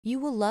You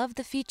will love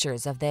the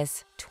features of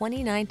this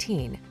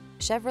 2019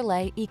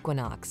 Chevrolet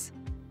Equinox.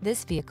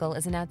 This vehicle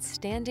is an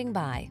outstanding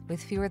buy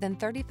with fewer than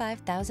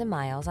 35,000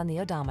 miles on the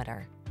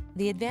odometer.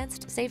 The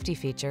advanced safety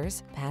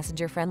features,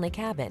 passenger-friendly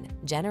cabin,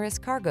 generous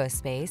cargo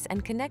space,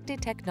 and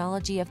connected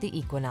technology of the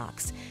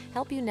Equinox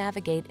help you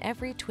navigate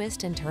every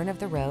twist and turn of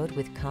the road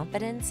with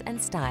confidence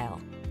and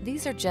style.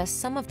 These are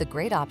just some of the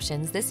great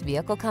options this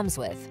vehicle comes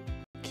with: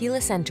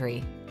 keyless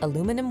entry,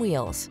 aluminum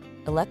wheels,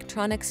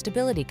 electronic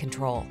stability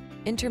control,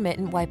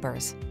 intermittent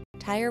wipers,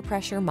 tire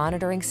pressure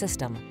monitoring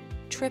system,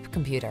 trip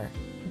computer,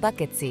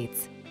 bucket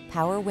seats,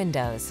 power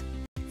windows,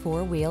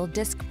 four-wheel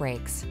disc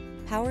brakes,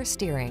 power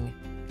steering.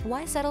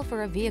 Why settle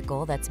for a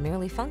vehicle that's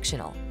merely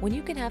functional when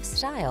you can have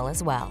style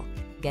as well?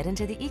 Get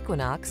into the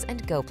Equinox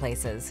and go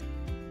places.